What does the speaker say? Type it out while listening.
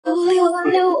挽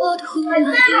留我的胡乱，已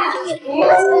经也不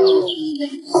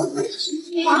再去准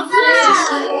备。黄色，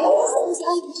现在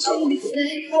不经理飞，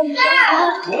我的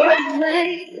以为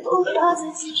无法再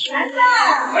继续。刚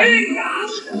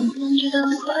刚觉得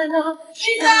快乐，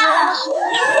但是要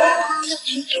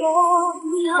执着，不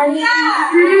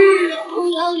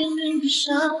要两人悲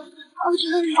伤，抱着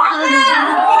离开的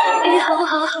你，以后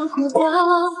好好过掉。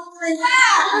很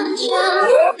想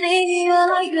你越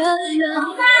来越远，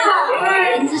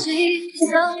让自己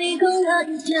让你更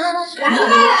难讲。可你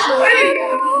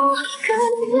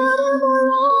有的模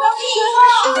样，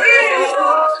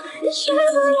也许这样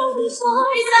比赛，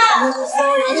我就算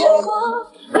有结果，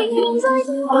命运再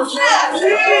怎么去我，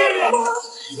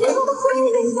也不会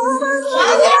明白。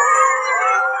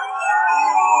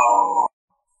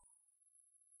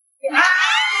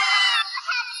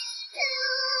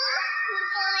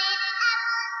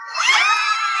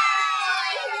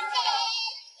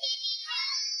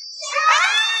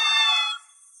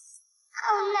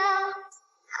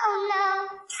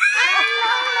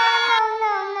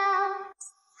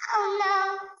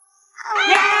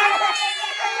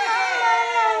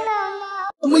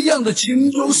什么样的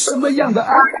情有什么样的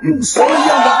爱，用什么样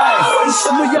的爱换什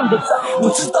么样的债。我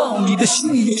知道你的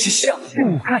心里有些想不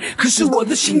开，可是我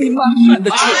的心里满满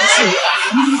的全是爱。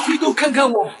你回头看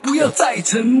看我，不要再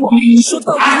沉默。你说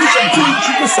到底你想追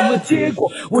求个什么结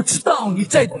果？我知道你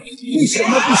在等，为什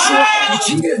么不说？我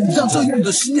情愿让这样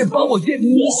的思念把我淹没。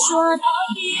你说到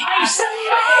底为什么？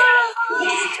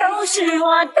都是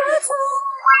我的错。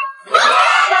把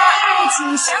爱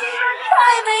情想得太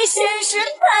美，现实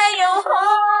太诱惑。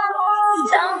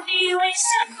到底为什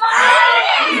么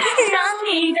让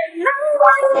你的难过？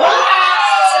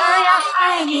这样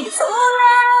爱你出来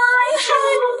还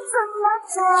能怎么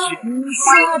做？你说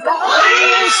到底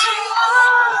为什么？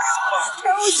都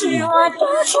是我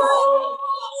的错。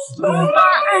把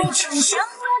爱情想得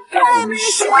太美，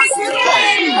现实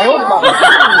太诱惑。到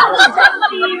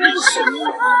底为什么？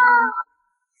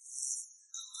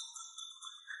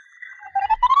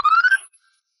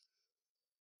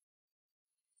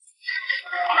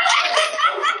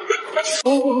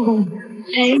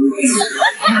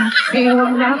给我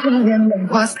那份眼泪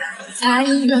花洒在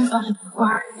远方的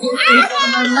花，也许它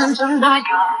慢慢长大，有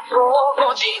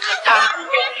过几个他，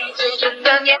愿你最真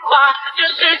的年华，这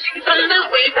是青春的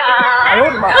回答。哎呦我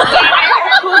的妈！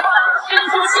伸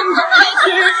出心中的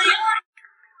巨人。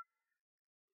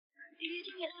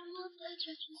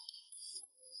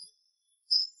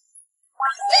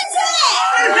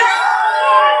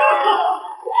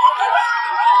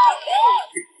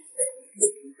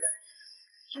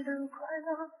觉得快乐。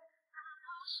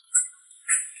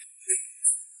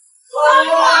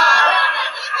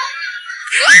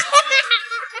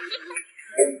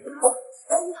以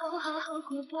后好好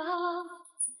过吧。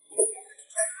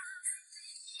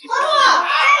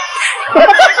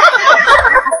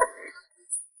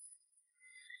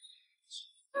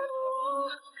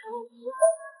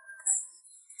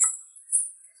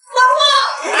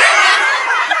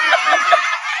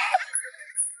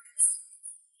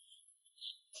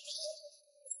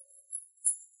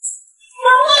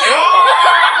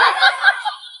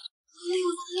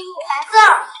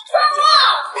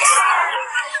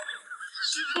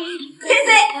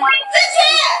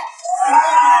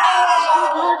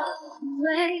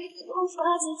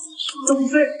总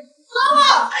是，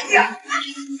哎呀，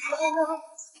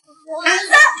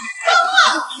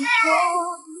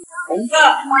红色，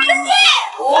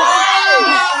哇！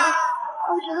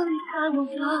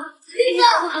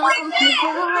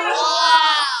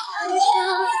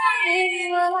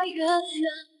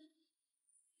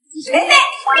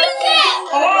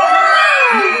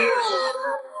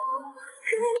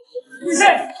你是？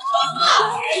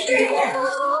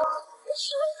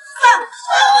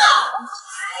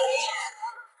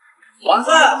黄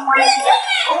色。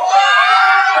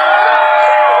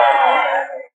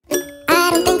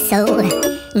I don't think so.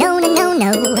 No, no, no,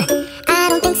 no. I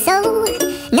don't think so.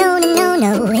 No, no, no,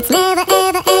 no. It's never,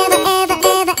 ever, ever, ever,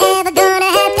 ever, ever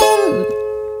gonna happen.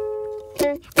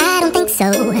 I don't think so.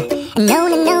 No,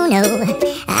 no, no, no.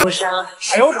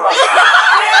 哎呦我的妈！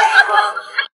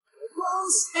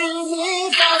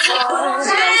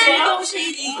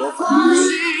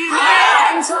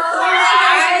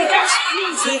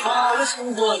最好的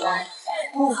醒过来，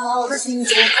不好的醒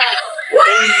走开，很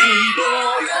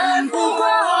多人不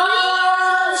管。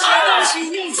恭喜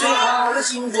你，最好的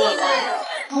醒过来，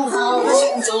不好的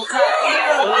醒走开，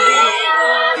很多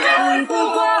人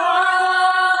不管。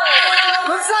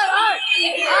再来！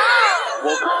我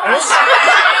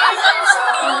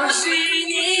恭喜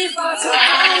你发财，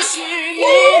恭喜你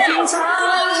平常，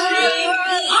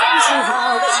最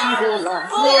好的。醒过来，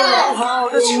不好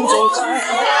的请走开，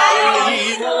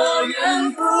你我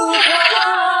远不开。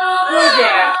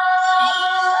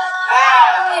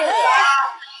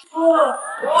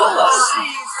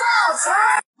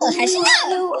还是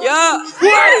呀，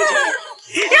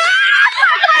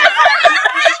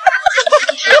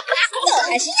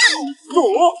还是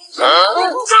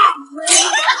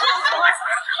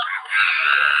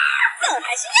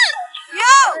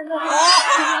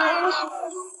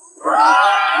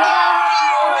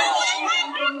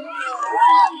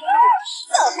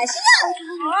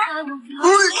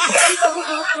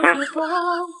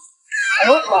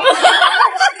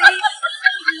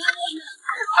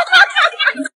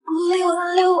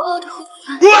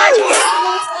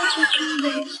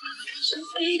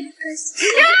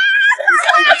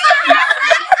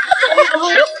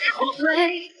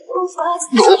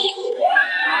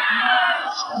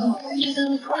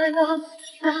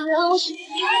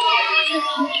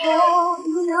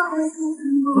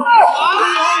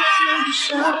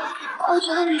抱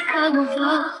着你看我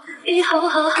吧，以后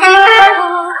好好过。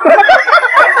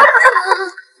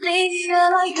离越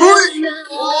来越远，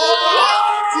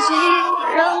自己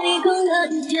让你更难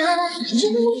一点。真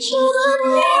实的你，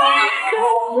跟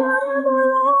我的模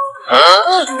样，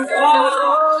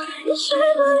也许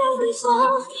不要退缩，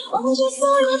忘记所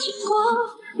有经过，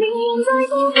宁愿在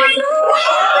孤独中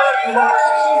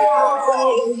回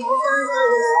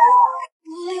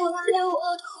忆我留我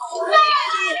的回忆，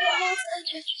我在这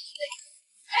去岁。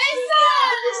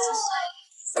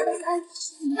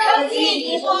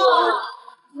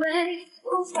为无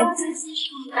法再次说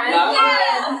难言，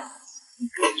你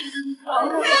跟着灯泡，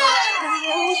让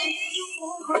我心中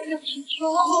火热执着，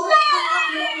我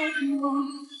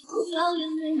不要眼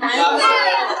泪难过，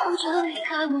抱着你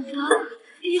看我吧，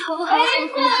以后好好过。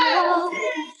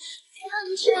天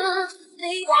下你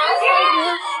越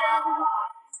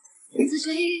远，自己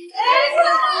越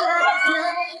远，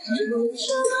真实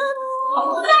的我，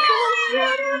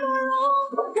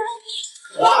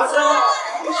哇塞！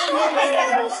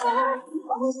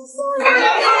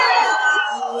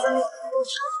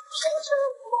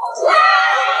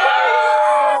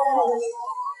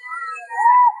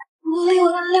我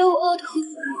留我的回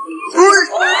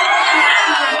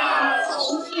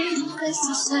忆，被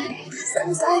撕碎，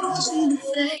散在空气里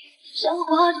飞，像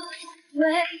花的味。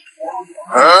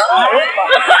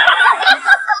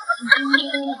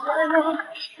快乐，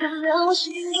原谅我心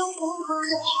中疯狂的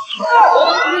执着，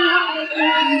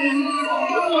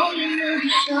我眼泪不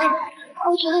舍，抱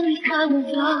着你看我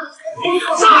吧，以后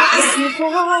不死活，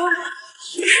看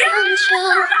着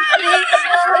你越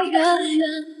来越远，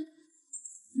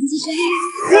自己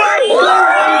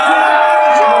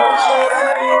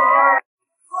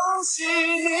恭喜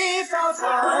你发财！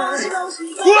恭喜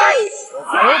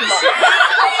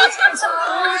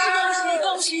恭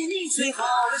喜你最好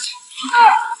的情人，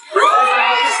最好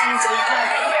的心最开，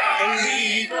等一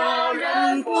个人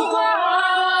不管。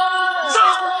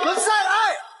我们再来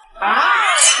啊！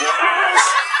恭喜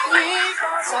你发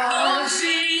财，恭喜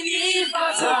你发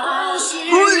财，恭喜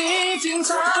你精彩。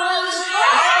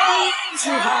最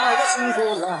好的请过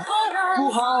来，不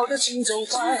好的请走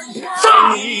开，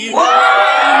等你我。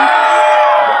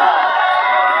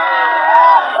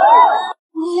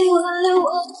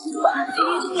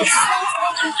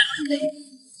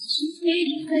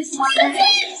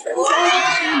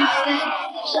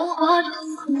像花的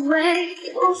枯萎，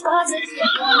无法再接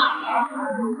受。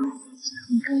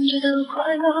跟着的快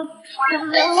乐，原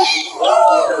谅我心中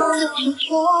的执着，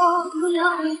不要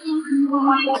你不恨我，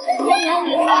原谅眼泪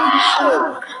的手，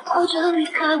抱着你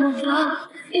看我吧，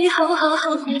以后好好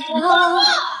过。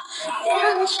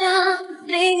天下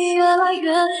离越来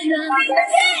越远，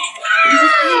自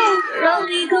己让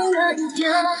你更远一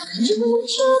点，真实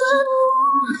的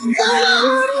我，看我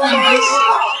的微笑，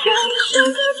让你选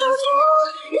择逃脱，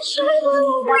也许不用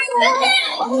打错，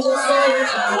忘记所有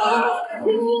承诺，宁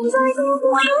愿在孤独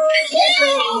中结束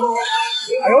我。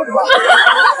哎呦我的妈！